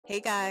Hey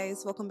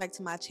guys, welcome back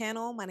to my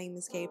channel. My name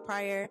is Kay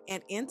Pryor,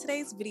 and in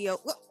today's video,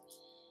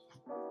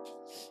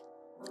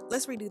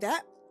 let's redo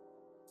that.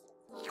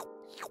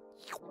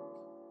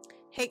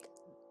 Hey,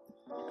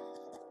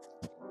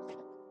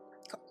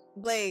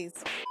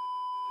 Blaze.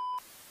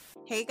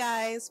 Hey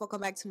guys, welcome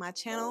back to my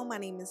channel. My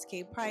name is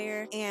Kay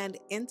Pryor, and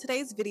in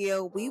today's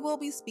video we will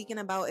be speaking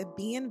about if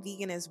being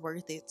vegan is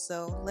worth it.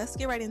 So let's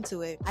get right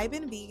into it. I've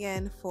been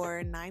vegan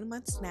for 9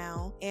 months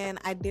now, and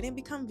I didn't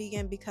become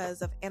vegan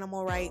because of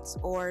animal rights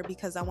or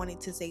because I wanted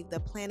to save the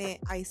planet.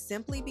 I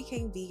simply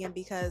became vegan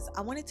because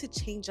I wanted to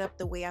change up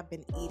the way I've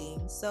been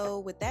eating. So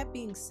with that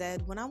being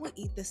said, when I would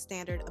eat the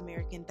standard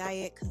American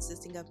diet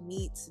consisting of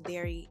meats,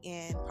 dairy,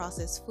 and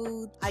processed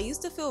food, I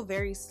used to feel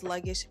very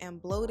sluggish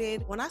and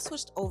bloated. When I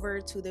switched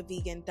over to the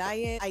vegan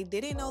diet, I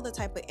didn't know the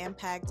type of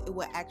impact it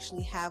would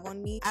actually have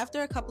on me.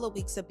 After a couple of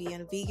weeks of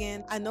being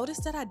vegan, I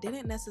noticed that I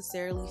didn't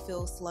necessarily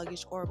feel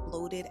sluggish or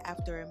bloated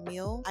after a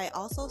meal. I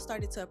also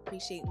started to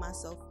appreciate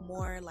myself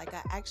more. Like,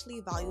 I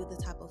actually value the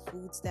type of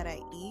foods that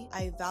I eat.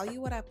 I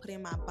value what I put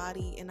in my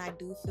body, and I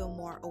do feel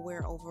more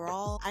aware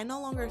overall. I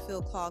no longer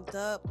feel clogged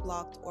up,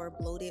 blocked, or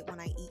bloated when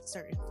I eat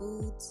certain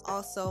foods.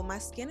 Also, my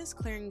skin is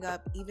clearing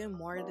up even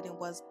more than it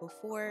was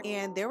before,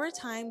 and there were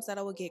times that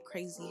I would get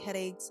crazy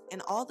headaches,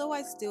 and although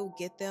I still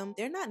get them,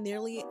 they're not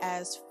nearly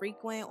as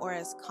frequent or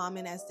as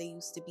common as they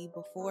used to be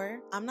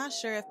before. I'm not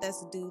sure if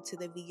that's due to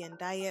the vegan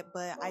diet,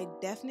 but I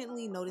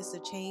definitely noticed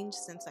a change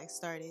since I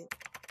started.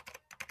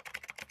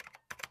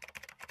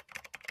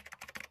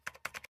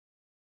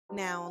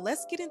 Now,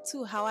 let's get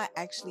into how I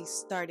actually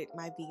started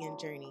my vegan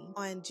journey.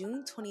 On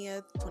June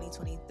 20th,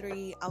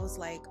 2023, I was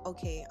like,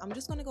 okay, I'm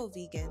just gonna go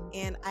vegan.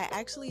 And I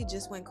actually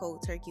just went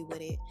cold turkey with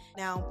it.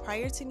 Now,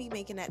 prior to me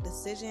making that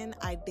decision,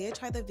 I did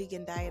try the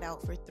vegan diet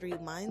out for 3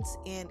 months,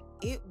 and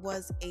it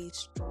was a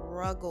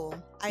struggle.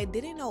 I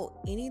didn't know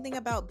anything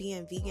about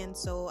being vegan,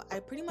 so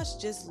I pretty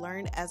much just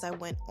learned as I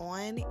went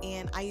on,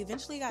 and I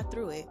eventually got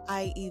through it.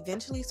 I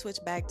eventually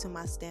switched back to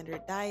my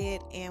standard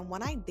diet, and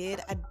when I did,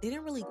 I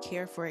didn't really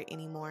care for it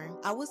anymore.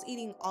 I was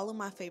eating all of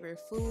my favorite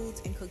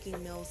foods and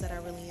cooking meals that I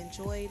really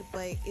enjoyed,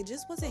 but it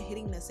just wasn't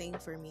hitting the same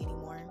for me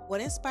anymore.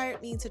 What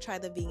inspired me to try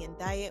the vegan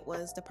diet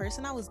was the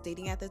person I was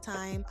dating at the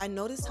time. I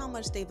noticed how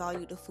much they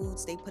valued the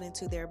foods they put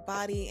into their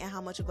body and how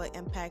much of an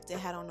impact it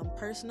had on them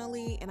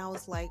personally, and I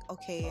was like,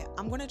 okay,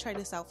 I'm gonna try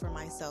this out for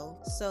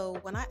myself. So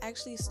when I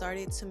actually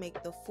started to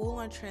make the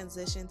full-on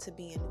transition to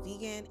being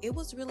vegan, it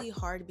was really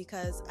hard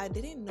because I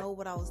didn't know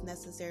what I was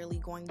necessarily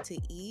going to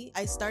eat.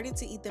 I started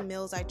to eat the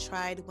meals I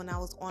tried when I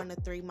was on a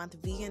 3-month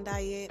vegan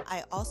diet.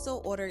 I also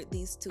ordered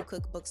these 2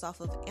 cookbooks off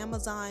of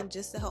Amazon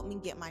just to help me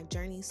get my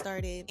journey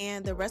started,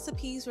 and the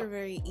recipes were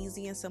very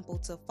easy and simple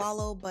to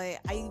follow, but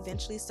I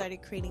eventually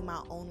started creating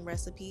my own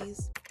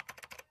recipes.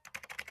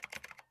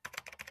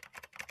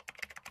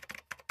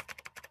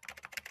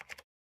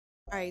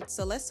 Alright,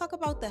 so let's talk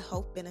about the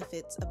health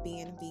benefits of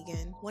being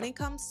vegan. When it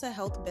comes to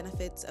health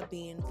benefits of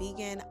being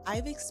vegan,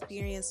 I've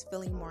experienced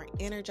feeling more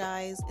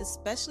energized,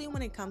 especially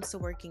when it comes to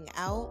working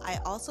out. I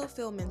also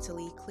feel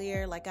mentally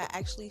clear, like I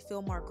actually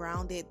feel more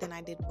grounded than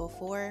I did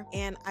before,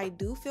 and I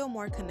do feel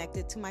more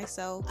connected to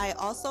myself. I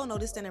also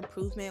noticed an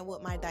improvement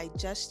with my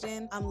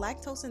digestion. I'm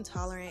lactose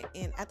intolerant,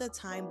 and at the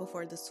time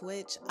before the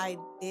switch, I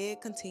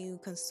did continue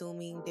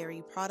consuming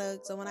dairy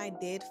products. So when I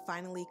did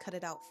finally cut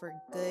it out for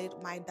good,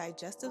 my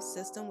digestive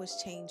system was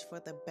changed for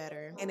the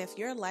better. And if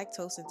you're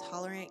lactose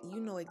intolerant, you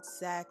know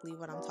exactly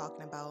what I'm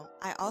talking about.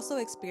 I also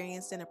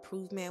experienced an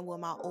improvement with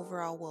my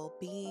overall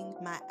well-being.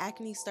 My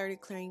acne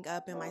started clearing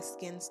up and my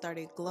skin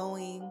started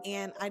glowing,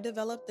 and I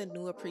developed a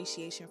new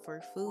appreciation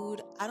for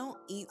food. I don't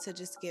eat to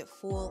just get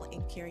full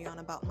and carry on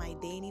about my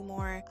day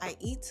anymore. I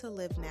eat to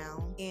live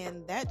now,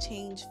 and that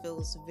change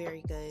feels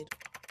very good.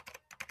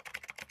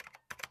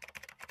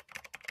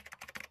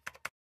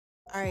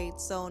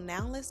 Alright, so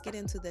now let's get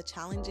into the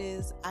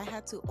challenges I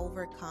had to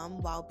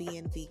overcome while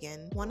being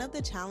vegan. One of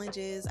the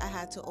challenges I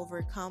had to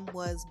overcome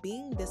was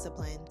being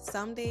disciplined.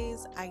 Some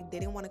days I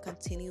didn't want to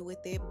continue with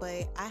it,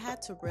 but I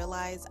had to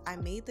realize I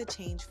made the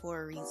change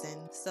for a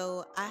reason.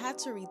 So I had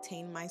to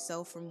retain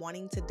myself from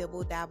wanting to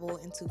dibble dabble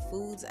into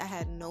foods I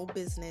had no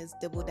business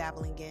dibble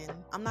dabbling in.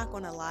 I'm not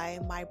gonna lie,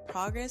 my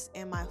progress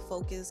and my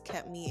focus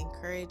kept me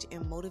encouraged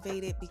and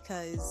motivated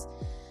because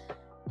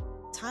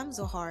times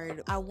are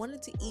hard. I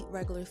wanted to eat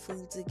regular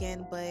foods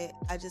again, but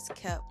I just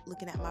kept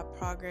looking at my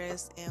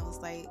progress and was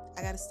like,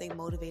 I gotta stay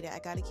motivated. I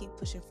gotta keep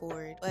pushing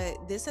forward.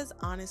 But this has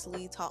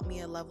honestly taught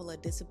me a level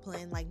of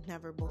discipline like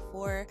never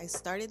before. I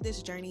started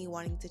this journey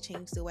wanting to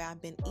change the way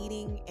I've been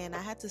eating, and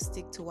I had to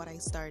stick to what I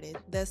started.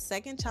 The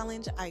second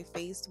challenge I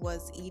faced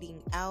was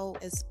eating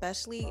out,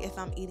 especially if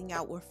I'm eating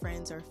out with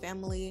friends or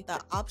family. The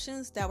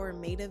options that were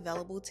made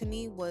available to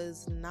me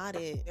was not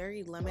it.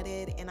 Very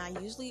limited, and I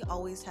usually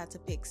always had to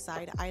pick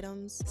side items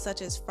items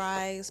such as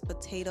fries,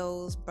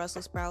 potatoes,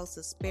 Brussels sprouts,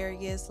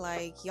 asparagus.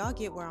 Like, y'all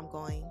get where I'm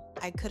going.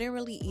 I couldn't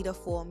really eat a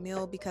full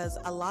meal because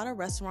a lot of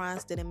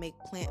restaurants didn't make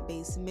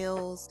plant-based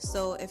meals.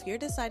 So if you're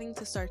deciding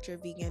to start your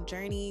vegan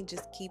journey,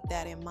 just keep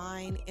that in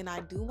mind. And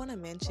I do want to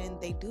mention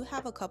they do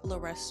have a couple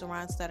of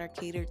restaurants that are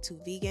catered to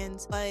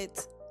vegans,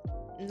 but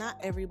not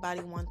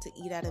everybody wants to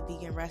eat at a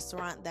vegan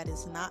restaurant that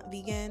is not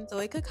vegan. So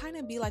it could kind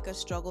of be like a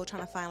struggle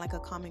trying to find like a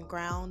common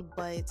ground,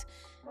 but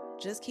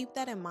just keep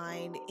that in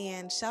mind.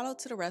 And shout out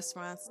to the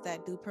restaurants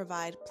that do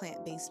provide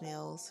plant-based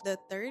meals. The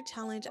third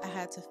challenge I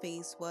had to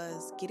face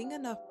was getting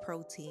enough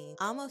protein.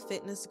 I'm a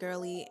fitness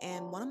girly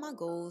and one of my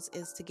goals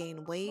is to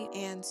gain weight,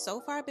 and so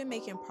far I've been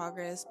making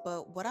progress,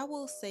 but what I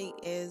will say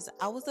is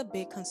I was a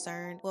bit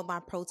concerned with my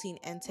protein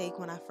intake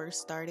when I first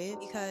started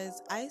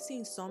because I've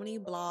seen so many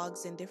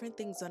blogs and different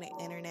things on the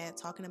internet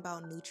talking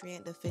about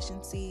nutrient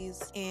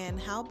deficiencies and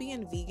how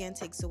being vegan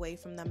takes away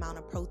from the amount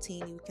of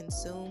protein you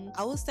consume.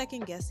 I was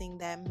second guessing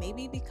that maybe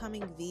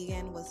becoming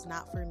vegan was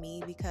not for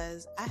me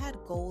because I had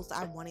goals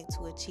I wanted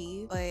to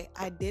achieve, but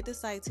I did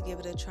decide to give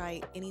it a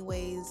try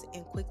anyways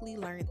and quickly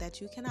learned that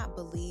you cannot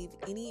believe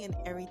any and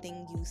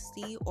everything you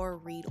see or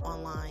read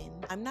online.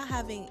 I'm not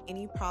having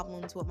any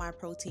problems with my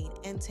protein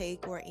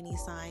intake or any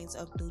signs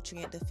of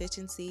nutrient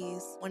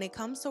deficiencies. When it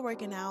comes to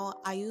working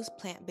out, I use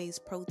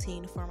plant-based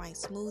protein for my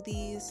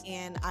smoothies,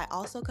 and I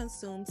also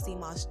consume sea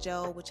moss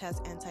gel, which has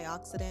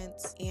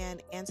antioxidants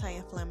and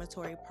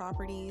anti-inflammatory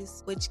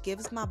properties, which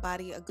gives my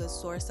body a good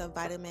source of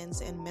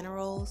vitamins and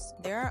minerals.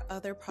 There are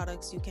other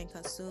products you can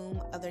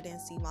consume other than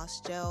sea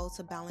moss gel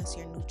to balance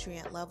your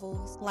nutrient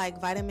levels,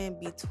 like vitamin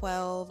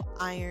B12,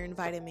 iron,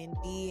 vitamin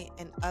D,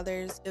 and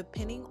others,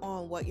 depending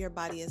on what your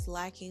body is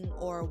lacking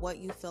or what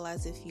you feel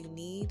as if you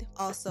need.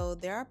 Also,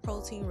 there are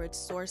protein-rich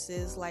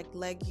sources like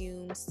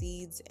legumes,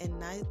 seeds, and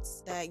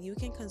nuts that you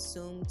can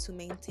consume to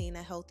maintain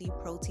a healthy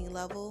protein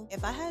level.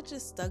 If I had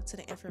just stuck to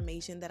the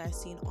information that I've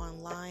seen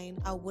online,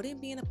 I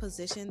wouldn't be in a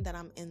position that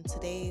I'm in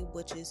today,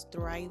 which is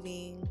thriving,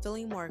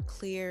 feeling more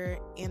clear,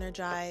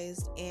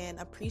 energized, and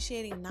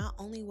appreciating not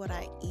only what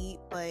I eat,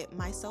 but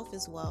myself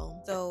as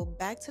well. So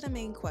back to the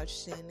main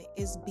question,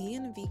 is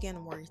being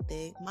vegan worth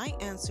it? My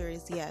answer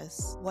is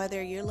yes.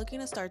 Whether you're looking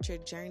to start your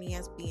journey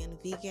as being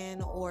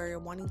vegan or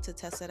wanting to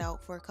test it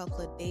out for a couple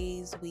of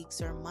days,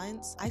 weeks, or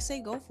months, I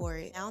say go for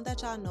it. Now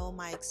that y'all know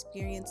my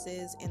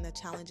experiences and the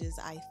challenges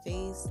I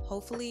face,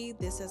 hopefully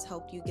this has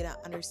helped you get an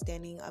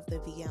understanding of the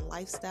vegan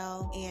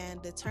lifestyle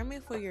and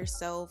determine for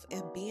yourself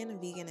if being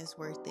vegan is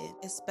worth it,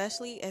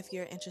 especially if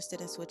you're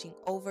interested in switching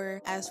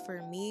over. As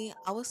for me,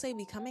 I would say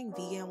becoming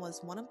vegan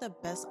was one of the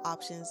best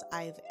options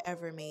I've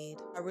ever made.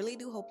 I really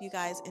do hope you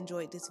guys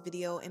enjoyed this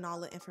video and all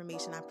the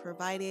information I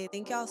provided.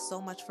 Thank y'all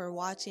so much for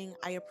watching.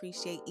 I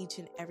appreciate each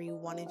and every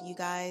one of you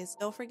guys.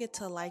 Don't forget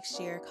to like,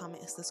 share,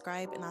 comment, and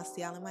subscribe, and I'll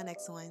see y'all in my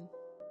next one.